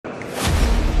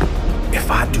If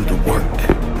I do the work,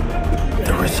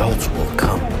 the results will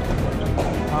come.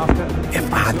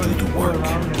 If I do the work,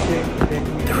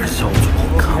 the results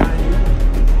will come.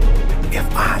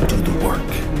 If I do the work,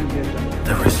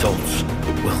 the results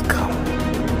will come.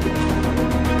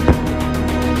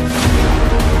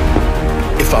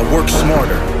 If I work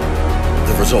smarter,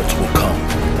 the results will come.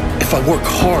 If I work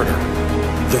harder,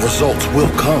 the results will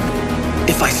come.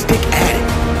 If I stick at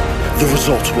it, the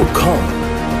results will come.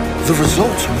 The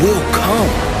results will come.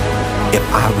 If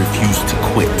I refuse to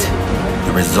quit,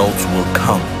 the results will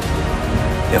come.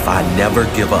 If I never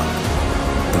give up,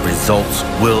 the results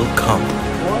will come.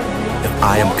 If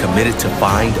I am committed to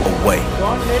find a way,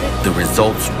 the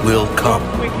results will come.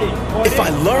 If I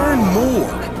learn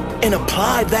more and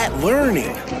apply that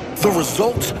learning, the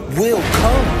results will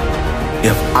come.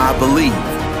 If I believe,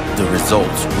 the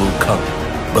results will come.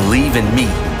 Believe in me.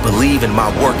 Believe in my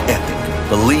work ethic.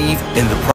 Believe in the